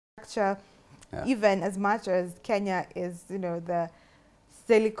even as much as Kenya is, you know, the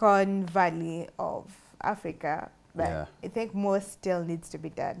Silicon Valley of Africa, but I think more still needs to be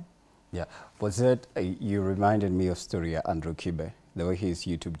done. Yeah. Was it, you reminded me of story of Andrew Kibe, the way his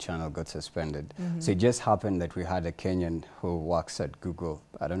YouTube channel got suspended. So it just happened that we had a Kenyan who works at Google.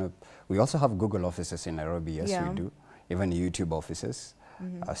 I don't know. We also have Google offices in Nairobi. Yes, we do. Even YouTube offices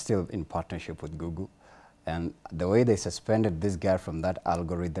are still in partnership with Google. And the way they suspended this guy from that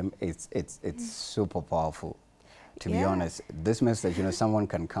algorithm, it's super powerful. To be honest, this means that, you know, someone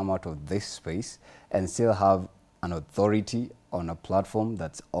can come out of this space and still have an authority on a platform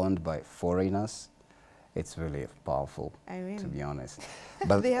that's owned by foreigners. It's really powerful, to be honest.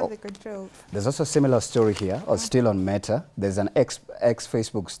 But they have the control. There's also a similar story here, or still on Meta. There's an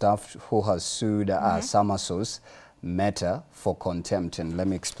ex-Facebook staff who has sued Samasos Meta for contempt, and let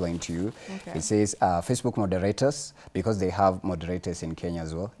me explain to you. It says Facebook moderators, because they have moderators in Kenya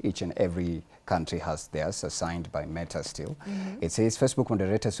as well, each and every country has theirs assigned by Meta still. It says Facebook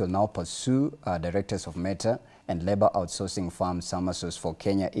moderators will now pursue directors of Meta and labor outsourcing firm Samasos for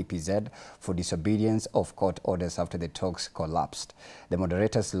Kenya EPZ for disobedience of court orders after the talks collapsed. The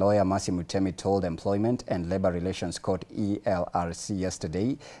moderator's lawyer Mercy Mutemi told Employment and Labor Relations Court ELRC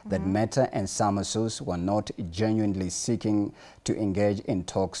yesterday that Meta and Samasos were not genuinely seeking to engage in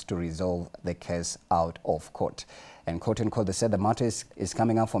talks to resolve the case out of court. And quote unquote, they said the matter is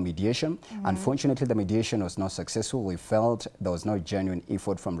coming up for mediation. Unfortunately, the mediation was not successful. We felt there was no genuine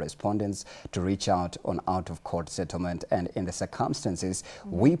effort from respondents to reach out on out-of-court settlement. And in the circumstances,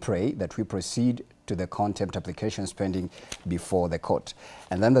 we pray that we proceed to the contempt applications pending before the court.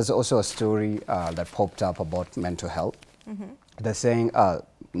 And then there's also a story that popped up about mental health. They're saying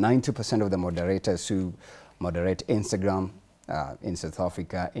 90% of the moderators who moderate Instagram in South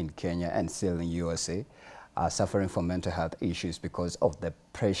Africa, in Kenya, and still in USA are suffering from mental health issues because of the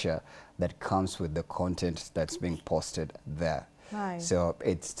pressure that comes with the content that's being posted there. So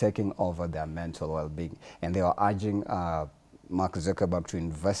it's taking over their mental well-being. And they are urging Mark Zuckerberg to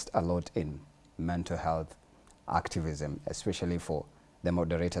invest a lot in mental health activism, especially for the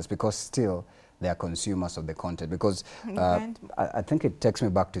moderators, because still they are consumers of the content. Because I think it takes me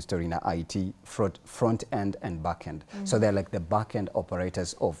back to story in IT, front end and back end. So they're like the back end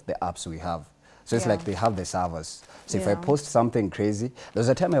operators of the apps we have. So it's like they have the servers. So if I post something crazy, there was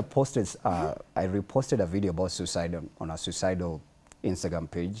a time I posted, I reposted a video about suicide on a suicidal Instagram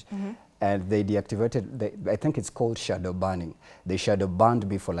page, and they deactivated, I think it's called shadow banning. They shadow banned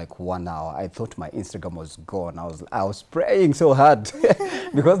me for like 1 hour. I thought my Instagram was gone. I was praying so hard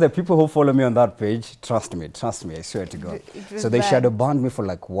because the people who follow me on that page, trust me, I swear to God. So they shadow banned me for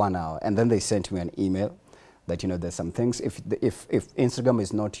like 1 hour, and then they sent me an email that, you know, there's some things, if Instagram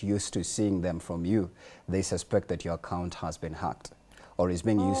is not used to seeing them from you, they suspect that your account has been hacked or is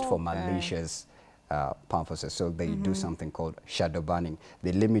being used for malicious purposes. So they do something called shadow banning.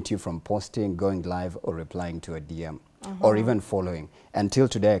 They limit you from posting, going live, or replying to a DM, or even following. Until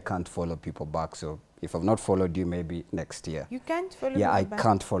today, I can't follow people back. So if I've not followed you, maybe next year. You can't follow me back? Yeah, I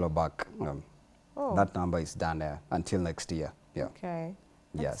can't follow back. That number is done there until next year. Yeah. Okay.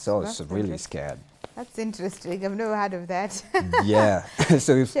 Yeah, so I was really scared. That's interesting. I've never heard of that. Yeah.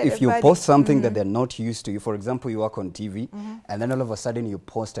 So if you post something that they're not used to, for example, you work on TV, and then all of a sudden you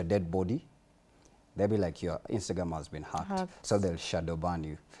post a dead body, they'll be like, your Instagram has been hacked. So they'll shadow ban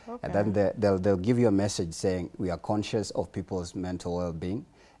you. And then they'll give you a message saying, we are conscious of people's mental well-being,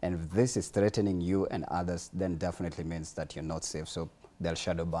 and if this is threatening you and others, then definitely means that you're not safe. So they'll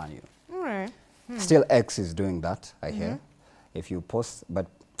shadow ban you. Still, X is doing that, I hear. If you post, but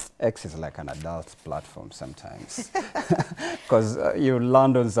X is like an adult platform sometimes, because you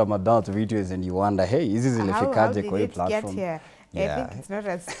land on some adult videos and you wonder, hey, is this how did it platform? Get here? I think it's not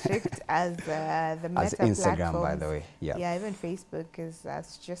as strict as the Meta as Instagram, platforms. by the way. Yeah, even Facebook is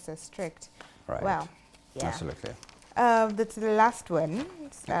just as strict. Right. Wow. Yeah. Absolutely. That's the last one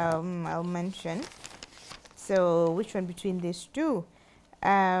I'll mention. So which one between these two?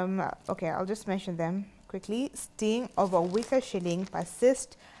 Okay, I'll just mention them quickly. Sting over weaker shilling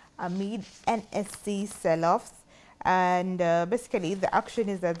persists amid NSC sell-offs, and basically the action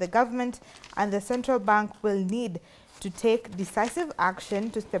is that the government and the central bank will need to take decisive action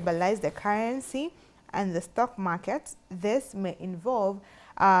to stabilize the currency and the stock market. This may involve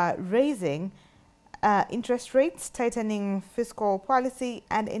raising interest rates, tightening fiscal policy,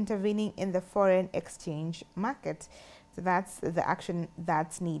 and intervening in the foreign exchange market. So that's the action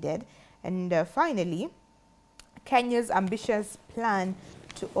that's needed. And finally, Kenya's ambitious plan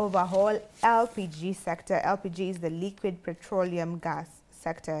to overhaul LPG sector. LPG is the liquid petroleum gas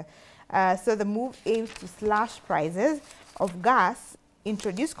sector. So the move aims to slash prices of gas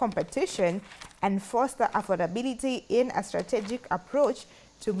introduce competition and foster affordability in a strategic approach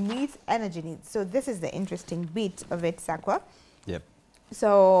to meet energy needs. So this is the interesting bit of it, Sakwa. Yep.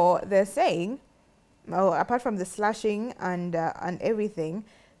 So they're saying, well, apart from the slashing and everything,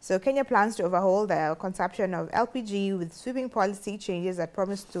 so Kenya plans to overhaul the consumption of LPG with sweeping policy changes that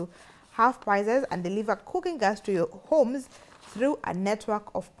promise to halve prices and deliver cooking gas to your homes through a network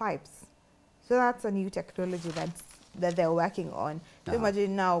of pipes. So that's a new technology that they're working on. So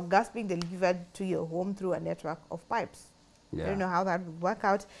imagine now gas being delivered to your home through a network of pipes. Yeah. I don't know how that would work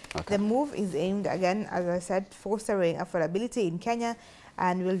out. Okay. The move is aimed, again, as I said, fostering affordability in Kenya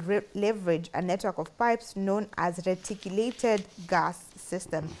and will leverage a network of pipes known as reticulated gas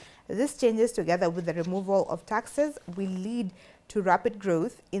system. This changes, together with the removal of taxes, will lead to rapid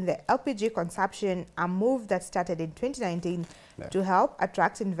growth in the LPG consumption, a move that started in 2019 to help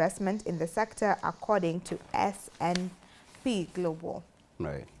attract investment in the sector, according to S&P Global.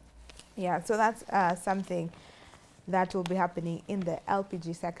 Right. Yeah, so that's something that will be happening in the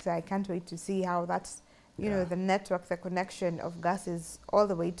LPG sector. I can't wait to see how that's, you know, the network, the connection of gases all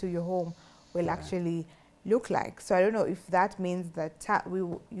the way to your home will actually look like. So I don't know if that means that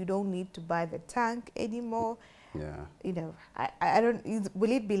you don't need to buy the tank anymore. Yeah. You know, I don't,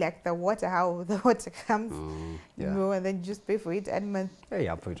 will it be like the water, how the water comes, you know, and then you just pay for it every month?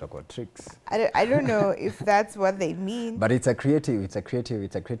 Yeah, put got tricks. I don't know if that's what they mean. But it's a creative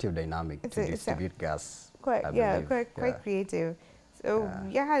dynamic to distribute gas. Quite creative. So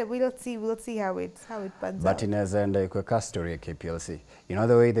we'll see how it pans out. But in as and quick story at KPLC, you know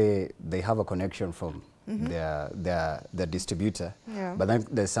the way they have a connection from their distributor, but then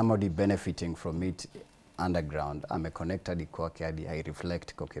there's somebody benefiting from it underground. I'm a connected I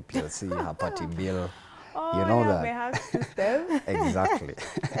reflect KPLC, Hapati bill. Oh, you know that. My house system. Exactly.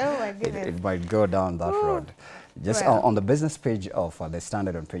 Oh my goodness. It might go down that road. Just on the business page of the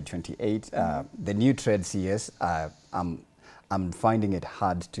Standard on page 28, the new trade CS, I'm finding it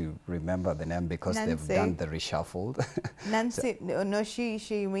hard to remember the name because they've done the reshuffle. Nancy, no,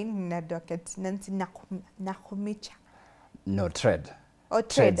 she went in docket. Nancy Nakumicha. No, trade. Oh,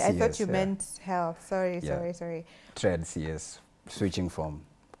 trade. I CS, thought you meant health. Sorry. Trade CS, switching from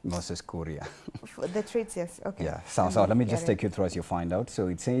Moses Kuria. The trade CS, okay. Yeah, so let me just take you through as you find out. So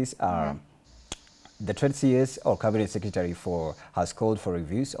it says, the Trade CS or Cabinet Secretary has called for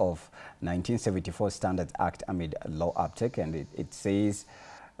reviews of 1974 Standards Act amid law uptake, and it says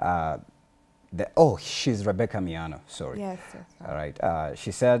she's Rebecca Miano, sorry. Yes. All right.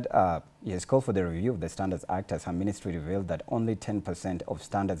 She said he has called for the review of the Standards Act as her ministry revealed that only 10% of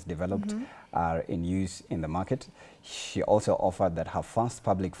standards developed are in use in the market. She also offered that her first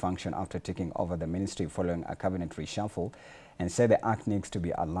public function after taking over the ministry following a cabinet reshuffle, and said the act needs to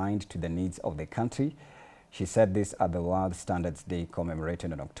be aligned to the needs of the country. She said this at the World Standards Day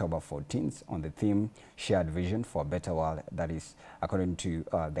commemorated on October 14th on the theme Shared Vision for a Better World, that is according to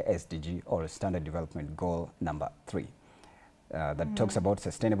the SDG, or Standard Development Goal number 3. That talks about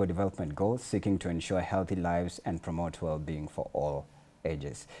sustainable development goals seeking to ensure healthy lives and promote well-being for all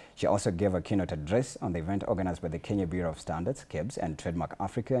ages. She also gave a keynote address on the event organized by the Kenya Bureau of Standards, KEBS, and Trademark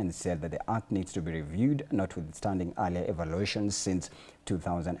Africa, and said that the act needs to be reviewed, notwithstanding earlier evaluations since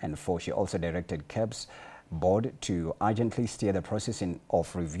 2004. She also directed KEBS board to urgently steer the process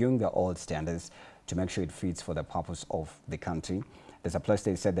of reviewing the old standards to make sure it fits for the purpose of the country. The supply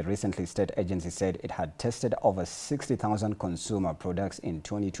state said the recently state agency said it had tested over 60,000 consumer products in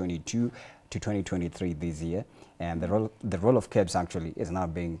 2022 to 2023 this year, and the role of KEBS actually is now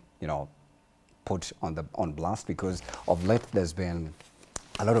being put on blast because of late there's been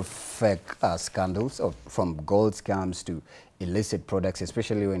a lot of fake scandals from gold scams to illicit products,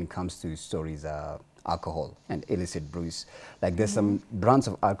 especially when it comes to stories alcohol and illicit brews. Like there's some brands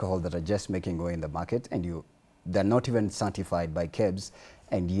of alcohol that are just making way in the market, and they're not even certified by KEBS,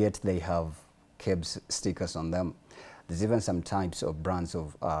 and yet they have KEBS stickers on them. There's even some types of brands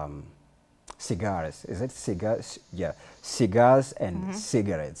of cigars. Is it cigars? Yeah, cigars and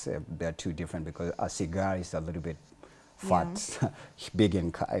cigarettes. They're two different because a cigar is a little bit fat, big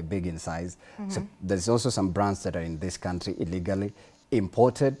in size. So there's also some brands that are in this country illegally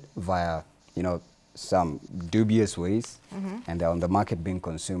imported via, some dubious ways, and they're on the market being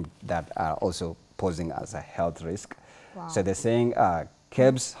consumed that are also posing as a health risk. Wow. So they're saying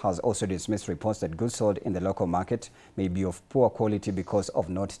KEBS has also dismissed reports that goods sold in the local market may be of poor quality because of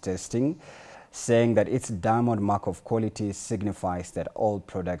not testing, saying that its diamond mark of quality signifies that all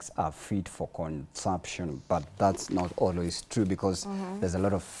products are fit for consumption. But that's not always true because there's a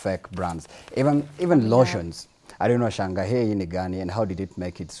lot of fake brands. Even lotions. I don't know Shanghai Nigani and how did it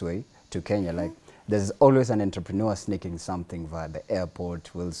make its way to Kenya? Like there's always an entrepreneur sneaking something via the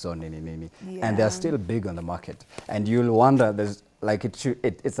airport, Wilson, and they're still big on the market. And you'll wonder, there's like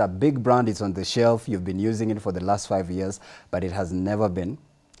it's a big brand, it's on the shelf, you've been using it for the last 5 years, but it has never been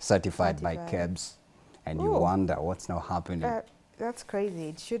certified by KEBS, and you wonder what's now happening. That's crazy.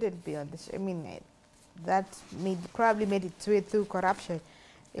 It shouldn't be on the shelf. I mean, that probably made its way through corruption.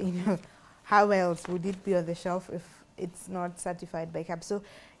 You know, how else would it be on the shelf if it's not certified by KEBS? So,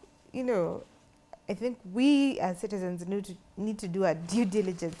 you know, I think we as citizens need to do our due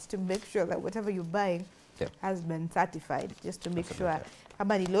diligence to make sure that whatever you're buying has been certified, just to make sure how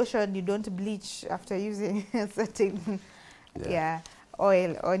many lotion you don't bleach after using a certain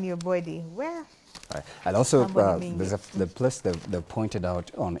oil on your body. Well, and also there's the place they pointed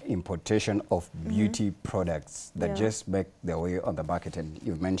out on importation of beauty products that just make their way on the market, and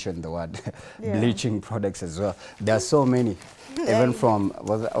you've mentioned the word bleaching products as well. There are so many, even from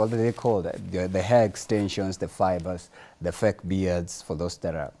what do they call that? The hair extensions, the fibers, the fake beards for those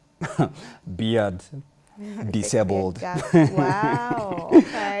that are beard disabled. Wow.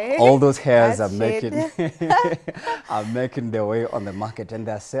 Okay. All those hairs are making are making their way on the market, and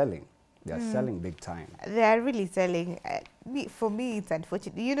they're selling. They're selling big time. They're really selling. For me, it's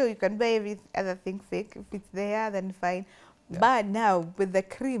unfortunate. You know, you can buy every other thing fake. If it's there, then fine. But now with the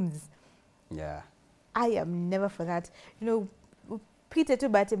creams, I am never for that. You know, Peter to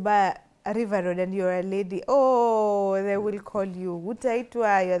Batiba River Road and you're a lady, they will call you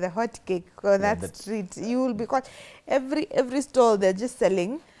Utaitwa, you're the hot cake on that street. You will be caught. Every stall, they're just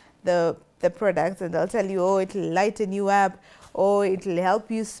selling the products, and they'll tell you, it'll lighten you up, it'll help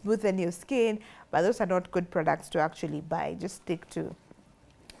you smoothen your skin. But those are not good products to actually buy. Just stick to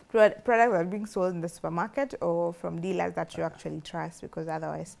products that are being sold in the supermarket or from dealers that you actually trust, because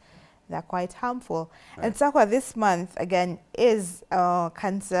otherwise they're quite harmful. And Sakwa, this month again is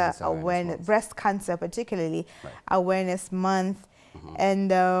cancer awareness, breast cancer particularly awareness month.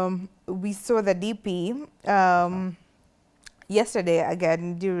 And we saw the DP yesterday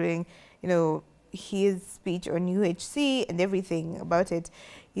again during, you know, his speech on UHC and everything about it.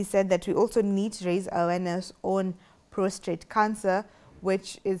 He said that we also need to raise awareness on prostate cancer,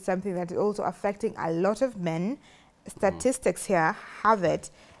 which is something that is also affecting a lot of men. Statistics here have it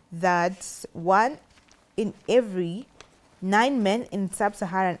that 1 in every 9 men in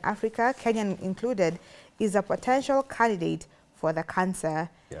sub-Saharan Africa, Kenyan included, is a potential candidate for the cancer.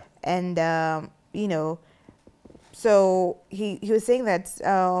 And, you know, so he was saying that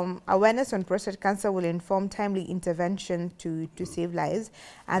awareness on prostate cancer will inform timely intervention to save lives.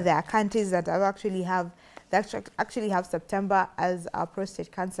 And there are countries that actually have September as our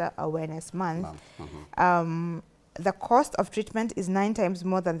prostate cancer awareness month. The cost of treatment is 9 times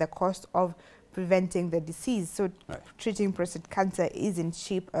more than the cost of preventing the disease. So treating prostate cancer isn't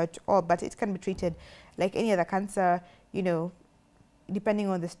cheap at all, but it can be treated like any other cancer, you know, depending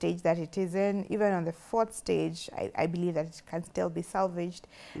on the stage that it is in. Even on the 4th stage, I believe that it can still be salvaged.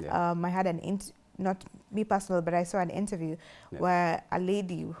 I had not me personal, but I saw an interview where a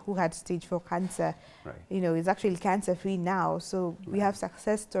lady who had stage 4 cancer, you know, is actually cancer-free now. So we have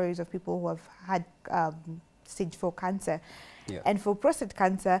success stories of people who have had stage 4 cancer. And for prostate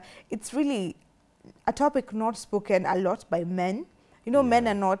cancer, it's really a topic not spoken a lot by men. You know, men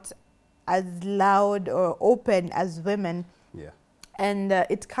are not as loud or open as women. And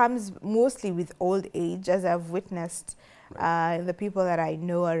it comes mostly with old age, as I've witnessed the people that I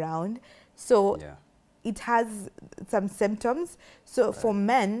know around. So it has some symptoms. So for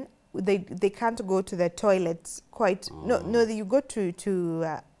men, they can't go to the toilet quite. No, you go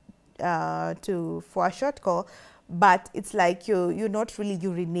for a short call, but it's like you're not really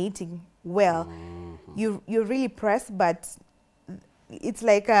urinating well. You're really pressed, but it's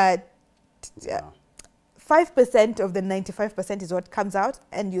like 5% of the 95% is what comes out,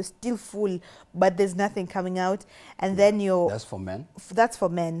 and you're still full, but there's nothing coming out. And then that's for men? That's for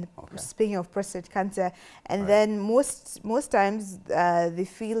men, speaking of prostate cancer. And then most times they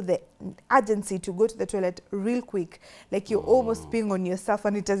feel the urgency to go to the toilet real quick, like you're almost peeing on yourself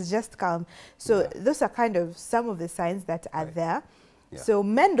and it has just come. So those are kind of some of the signs that are there. So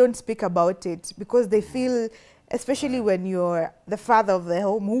men don't speak about it because they feel, especially when you're the father of the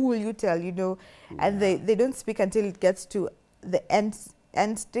home, who will you tell, you know? And they don't speak until it gets to the end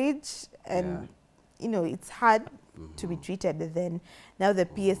stage, and you know, it's hard to be treated. And then now the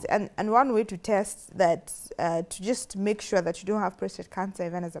PS, and one way to test that, to just make sure that you don't have prostate cancer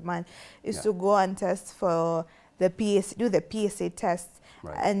even as a man, is to go and test for the PSA, do the PSA test.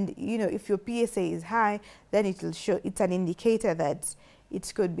 And you know, if your PSA is high, then it will show, it's an indicator that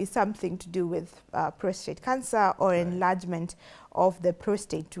it could be something to do with prostate cancer or enlargement of the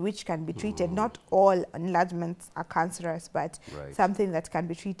prostate, which can be treated. Not all enlargements are cancerous, but something that can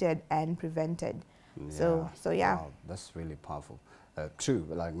be treated and prevented. So yeah. Wow, that's really powerful. True,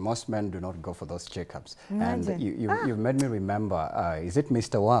 like most men do not go for those checkups. Imagine. And you've made me remember, is it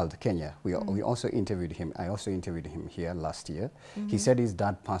Mr. Wild, Kenya? We also interviewed him. I also interviewed him here last year. He said his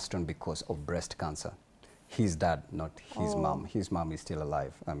dad passed on because of breast cancer. His dad, not his mom. His mom is still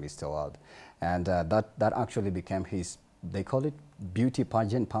alive, Mr. Wild. And that actually became his, they call it beauty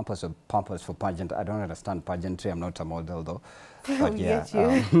pageant, purpose for pageant. I don't understand pageantry. I'm not a model though. But yeah,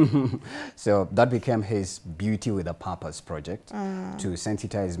 so that became his Beauty with a Purpose project to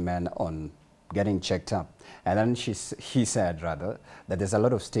sensitize men on getting checked up. And then he said, rather, that there's a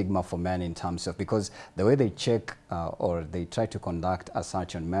lot of stigma for men in terms of, because the way they check or they try to conduct a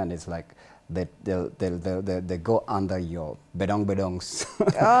search on men is like, they go under your bedongs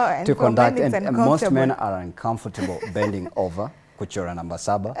to conduct, and most men are uncomfortable bending over kuchora number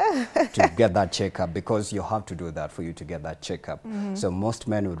saba to get that checkup, because you have to do that for you to get that checkup. So most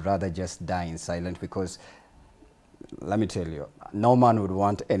men would rather just die in silence, because let me tell you, no man would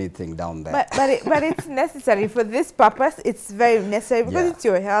want anything down there. But it's necessary for this purpose. It's very necessary because it's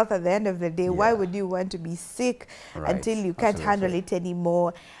your health at the end of the day. Why would you want to be sick until you can't handle it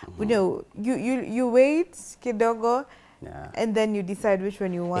anymore? You know, you wait kidogo, and then you decide which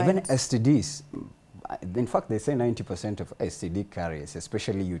one you want. Even STDs. In fact, they say 90% of STD carriers,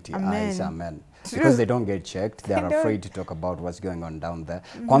 especially UTIs, are men. Because they don't get checked, they are afraid to talk about what's going on down there.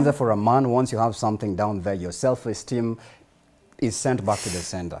 Kwanza, for a man, once you have something down there, your self-esteem is sent back to the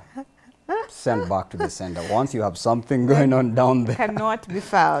sender. Sent back to the sender. Once you have something going on down there, cannot be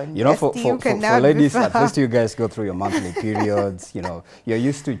found. You know, for ladies, at least you guys go through your monthly periods. You know, you're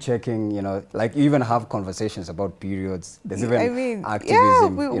used to checking. You know, like you even have conversations about periods. There's even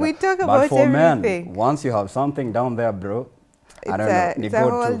activism. Yeah, we talk about everything. But for men, once you have something down there, bro, I don't know. It's a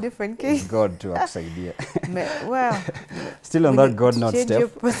whole different case. God to Ayieta. Well, still on that God note,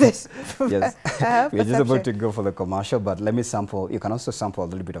 Steph. Yes, we're just about to go for the commercial, but let me sample. You can also sample a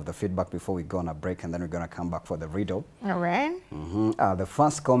little bit of the feedback before we go on a break, and then we're going to come back for the riddle. All right. The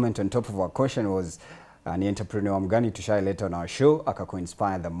first comment on top of our question was, an entrepreneur mgani tushaileta on our show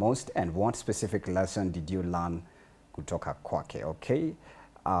akakuinspire the most, and what specific lesson did you learn kutoka kwake? Okay.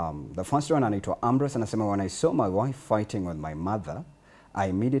 The first one, anaitwa Ambrose, anasema, when I saw my wife fighting with my mother, I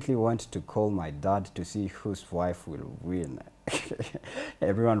immediately went to call my dad to see whose wife will win.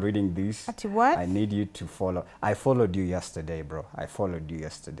 Everyone reading this, what? I need you to follow. I followed you yesterday, bro. I followed you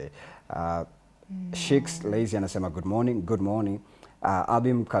yesterday. Sheiks Lazy anasema, good morning, good morning.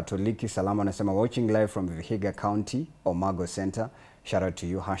 Abim Katoliki Salama anasema, watching live from Vihiga County, Omago Center. Shout out to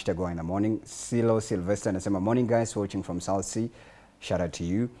you, hashtag Go in the morning. Silo Sylvester anasema, morning guys, watching from South Sea. Shout out to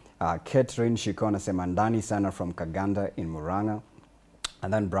you. Catherine Shiko anasema, ndani sana from Kaganda in Muranga.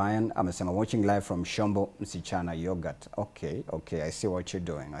 And then Brian amesema, watching live from Shombo Msichana Yogurt. Okay, okay, I see what you're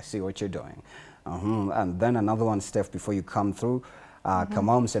doing. I see what you're doing. And then another one, Steph, before you come through.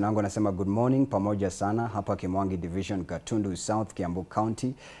 Kamau Msenango anasema, good morning, pamoja sana, hapa Kimwangi Division, Gatundu South, Kiambu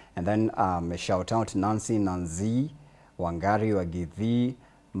County. And then shout out Nancy Nanzi, Wangari wa Githii,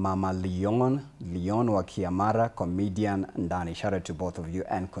 Mama Leon wa Kiamara, comedian ndani. Shout out to both of you,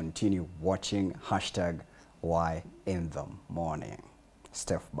 and continue watching hashtag Y in the morning.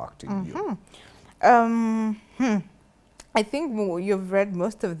 Steph, back to you. I think you've read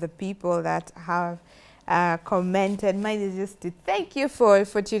most of the people that have commented. Mine is just to thank you for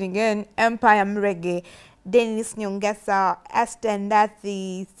tuning in. Empire Mrege, Dennis Nyongesa, Esther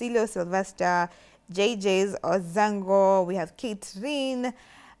Ndathi, Silo Sylvester, JJ's Ozango, we have Catherine,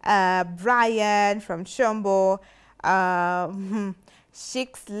 Brian from Shombo,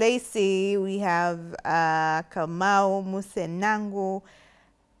 Sheiks Lacey, we have Kamau Musenangu,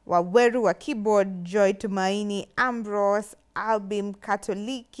 Waweru wa Keyboard, Joy Tumaini, Ambrose, Albim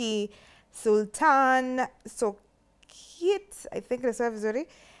Katoliki, Sultan Sokit, I think that's sorry.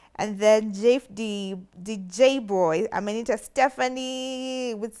 And then DJ Boy, Amanita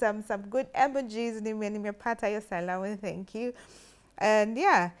Stephanie with some good emojis. Nimepata yo salamu, thank you. And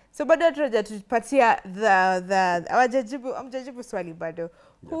yeah, so bado tunaja tupatia amjajibu swali bado.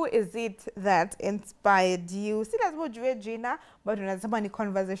 Who is it that inspired you? Si lazima ujue jina, but unasema ni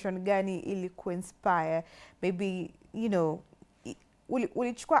conversation gani ili ku-inspire. Maybe, you know,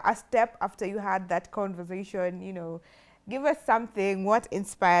 ulichukua a step after you had that conversation, you know. Give us something, what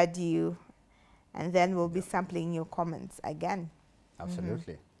inspired you, and then we'll be sampling your comments again.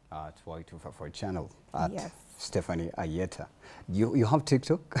 Absolutely. It's Y254 channel at Stephanie Ayieta. You have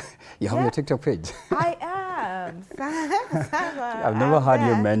TikTok? You have your TikTok page? I am. on Sakwa. I've never heard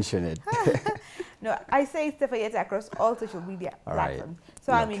you mention it. No, I say Steph Ayieta across all social media platforms.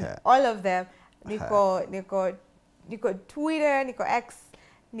 So I mean, Okay. all of them. Nico Twitter, Nico X,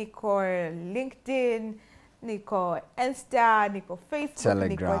 Nico LinkedIn, Nico Insta, Nico Facebook, Telegram,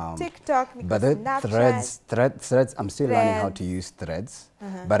 Nico TikTok, Nico but the Snapchat. threads. I'm still learning how to use threads.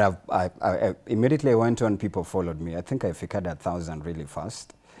 But I immediately went on. People followed me. I think I figured 1,000 really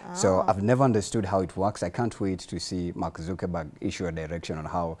fast. So I've never understood how it works. I can't wait to see Mark Zuckerberg issue a direction on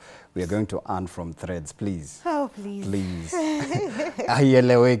how we are going to earn from threads. Please. Oh, please. Please.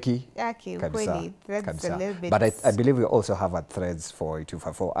 Ahieleweki. Okay, really, threads a little bit. But I believe we also have a threads for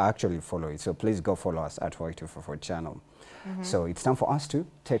Y254. I actually follow it. So please go follow us at Y254 channel. So it's time for us to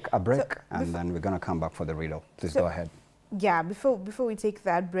take a break, and then we're going to come back for the riddle. Please go ahead. Yeah, before we take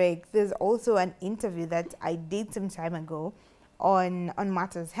that break, there's also an interview that I did some time ago on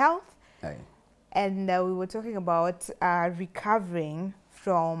Matters Health. Hey. And we were talking about recovering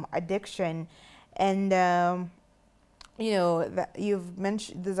from addiction. And, you know, that you've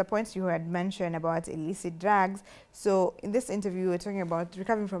mentioned, there's a point you had mentioned about illicit drugs. So in this interview, we're talking about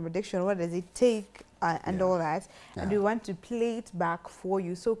recovering from addiction. What does it take and all that? And we want to play it back for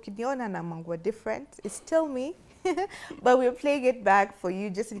you. So Kidiona and Amang were different. It's still me. But we're playing it back for you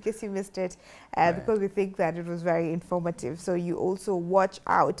just in case you missed it, because we think that it was very informative. So you also watch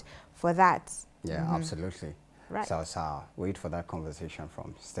out for that. Yeah, absolutely. Right. So wait for that conversation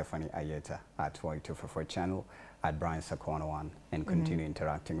from Stephanie Ayieta at Y254 channel, at Brian Sakwa and continue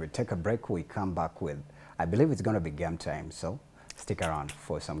interacting. We take a break. We come back with, I believe it's going to be game time. So stick around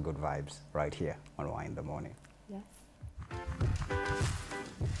for some good vibes right here on Y in the Morning. Yes.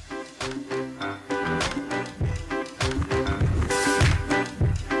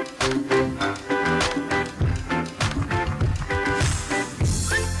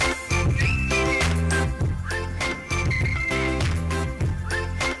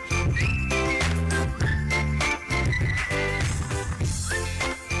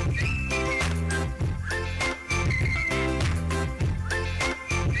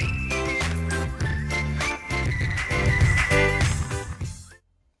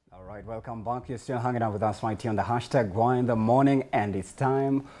 Welcome back. You're still hanging out with us right here on the hashtag Y in the Morning, and it's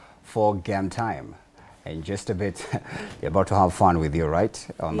time for game time. In just a bit, you're about to have fun with you, right?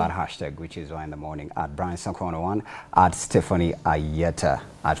 On that hashtag, which is Y in the Morning, at Brian Sakwa, at Stephanie Ayieta,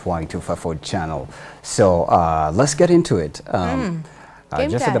 at Y254 channel. So let's get into it.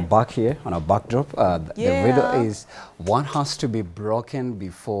 Just at the back here, on a backdrop, the riddle is, what has to be broken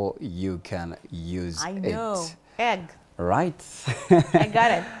before you can use it? I know. Egg. Right? I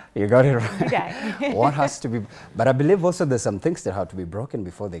got it. You got it right. Okay. What has to be, but I believe also there's some things that have to be broken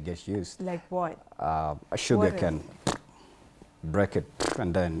before they get used. Like what? A sugar can break it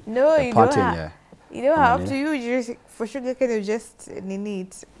and then no, the you pattern, don't you don't have to use just for sugar cane. You just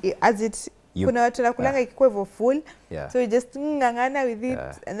need it as it. Full, so you just with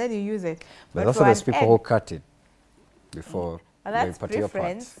it and then you use it. But also there's people who cut it before. And that's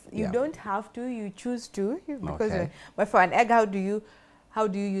preference. You don't have to. You choose to. Because but for an egg, how do you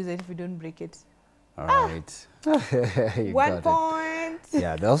use it if you don't break it? All right. 1 point.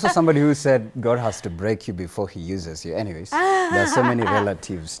 Yeah, there's also somebody who said God has to break you before he uses you. Anyways, there's so many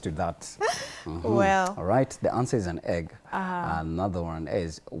relatives to that. Well. All right, the answer is an egg. Another one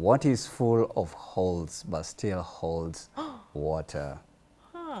is, what is full of holes but still holds water?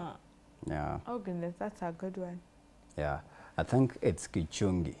 Yeah. Oh goodness, that's a good one. Yeah, I think it's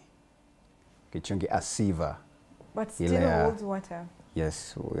kichungi. Kichungi, a sieve. But still holds water.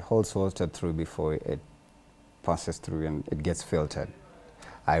 Yes, it holds water through before it passes through and it gets filtered.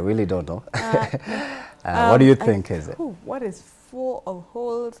 I really don't know. What do you think is it? What is full of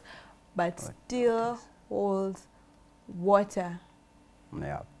holes but still holds water?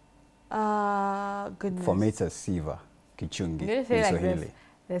 Yeah. Goodness. For me, it's a sieve. Kichungi. You say like this,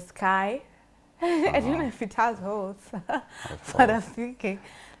 the sky. I don't know if it has holes, but I'm thinking.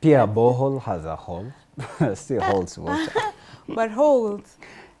 Pia borehole has a hole, still holds water. But holes.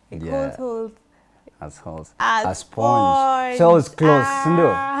 It holds holes. Has holes. A sponge. So it's close.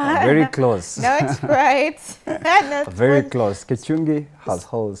 Very close. Not quite. Not very close. Kichungi has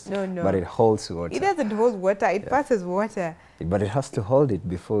holes, but it holds water. It doesn't hold water. It passes water. But it has to hold it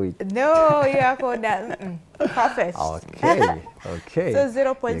before it... No, you have called that. Perfect. Okay, okay. So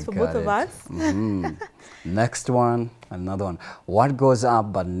 0 points for both of us. Next one, another one. What goes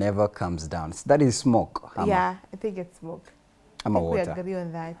up but never comes down? That is smoke. Yeah, I think it's smoke. I'm a water. We agree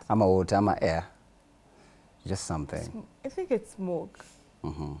on that. I'm a water, I'm a air. Just something. I think it's smoke.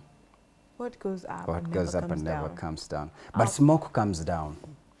 What goes up and never comes down? But smoke comes down.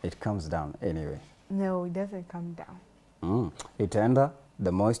 It comes down anyway. No, it doesn't come down. Itaenda,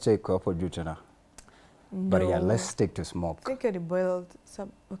 the moisture iko hapo juu tena. No. But yeah, let's stick to smoke. I think you're boiled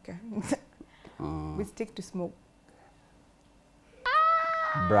some. Okay. We stick to smoke.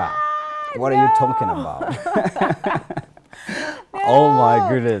 Bruh, what are you talking about? No. Oh my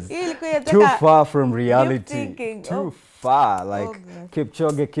goodness. Too far from reality. Too far. Like, keep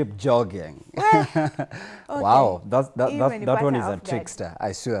jogging, keep jogging. Okay. Wow, that one is a trickster.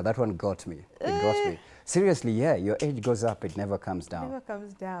 I swear, that one got me. It got me. Seriously, yeah, your age goes up, it never comes down. Never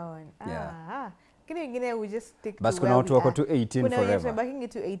comes down. Yeah. We just stick to where we are. To 18 forever. We're backing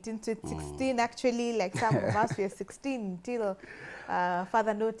it to 18 to 16 actually, like some of us we are 16 till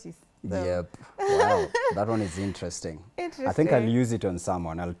further notice. So. Yep. Wow, that one is interesting. I think I'll use it on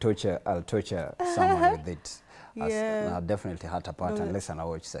someone. I'll torture someone with it. Yeah. I'll definitely hurt apart unless I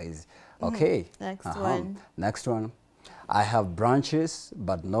watch size. Okay. Next one. Next one. I have branches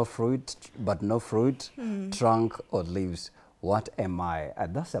but no fruit, trunk or leaves. What am I?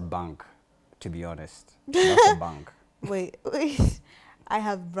 That's a bank, to be honest. That's a bank. Wait. I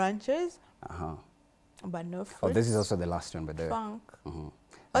have branches, but no fruit. Oh, this is also the last one, by the way. Trunk.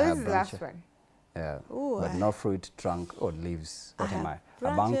 I this is the last one. Yeah. Ooh, but no fruit, trunk or leaves. What am I?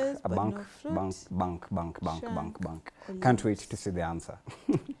 A bank. Can't wait to see the answer.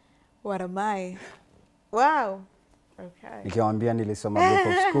 What am I? Wow. Okay. Nikiwaambia nilisoma book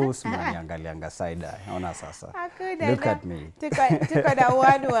of schools, mnaniangalianga side eye. Ona sasa. Look at me. Tuko na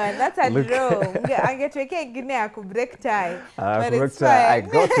one. That's a draw. Angetwekea ingine ya break tie. But it's fine. I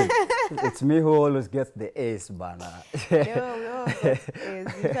got it. It's me who always gets the A's, bana. No, in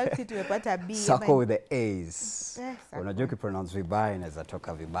fact, tumepata B. Sakwa with the A's. Yes, unajua ukipronounce vibaya inaweza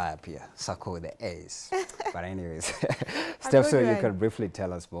toka vibaya pia. Sakwa with the A's. But anyways, Steph, so you can briefly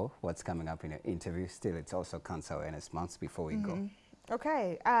tell us more what's coming up in your interview. Still, it's also Cancer Awareness Month before we go.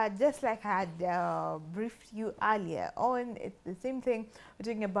 Okay, just like I had briefed you earlier on, it's the same thing we're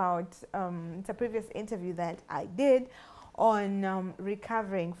talking about. It's a previous interview that I did on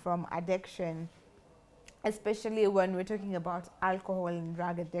recovering from addiction, especially when we're talking about alcohol and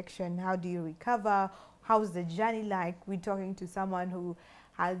drug addiction. How do you recover? How's the journey like? We're talking to someone who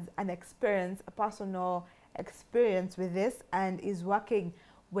has an experience, a personal experience with this, and is working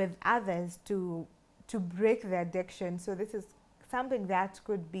with others to break the addiction. So this is something that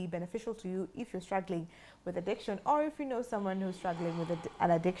could be beneficial to you if you're struggling with addiction, or if you know someone who's struggling with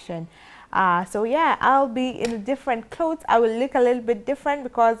an addiction. So yeah, I'll be in different clothes. I will look a little bit different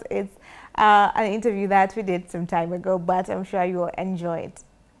because it's an interview that we did some time ago, but I'm sure you'll enjoy it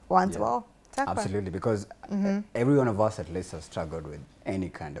once more. Absolutely, because every one of us at least has struggled with any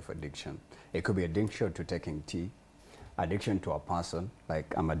kind of addiction. It could be addiction to taking tea, addiction to a person,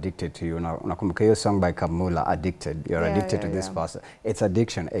 like I'm addicted to you. Unakumbuka hiyo song by Kamula, Addicted. You're addicted to this person. It's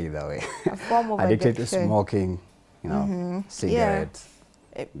addiction either way. A form of addicted addiction. to smoking, you know, cigarettes.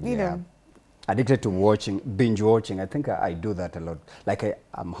 You know. Addicted to watching, binge watching. I think I do that a lot. Like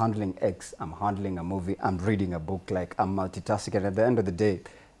I'm handling X, I'm handling a movie, I'm reading a book, like I'm multitasking. And at the end of the day,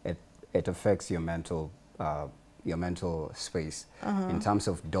 it affects your mental space in terms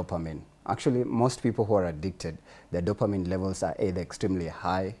of dopamine. Actually, most people who are addicted, their dopamine levels are either extremely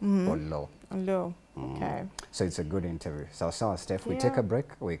high or low. Low. Okay. So it's a good interview. So, Steph, we take a break.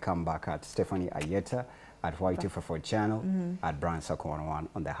 We come back at Stephanie Ayieta at Y254 channel, at Sakwa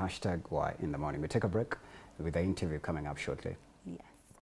on the hashtag Y in the morning. We take a break with the interview coming up shortly.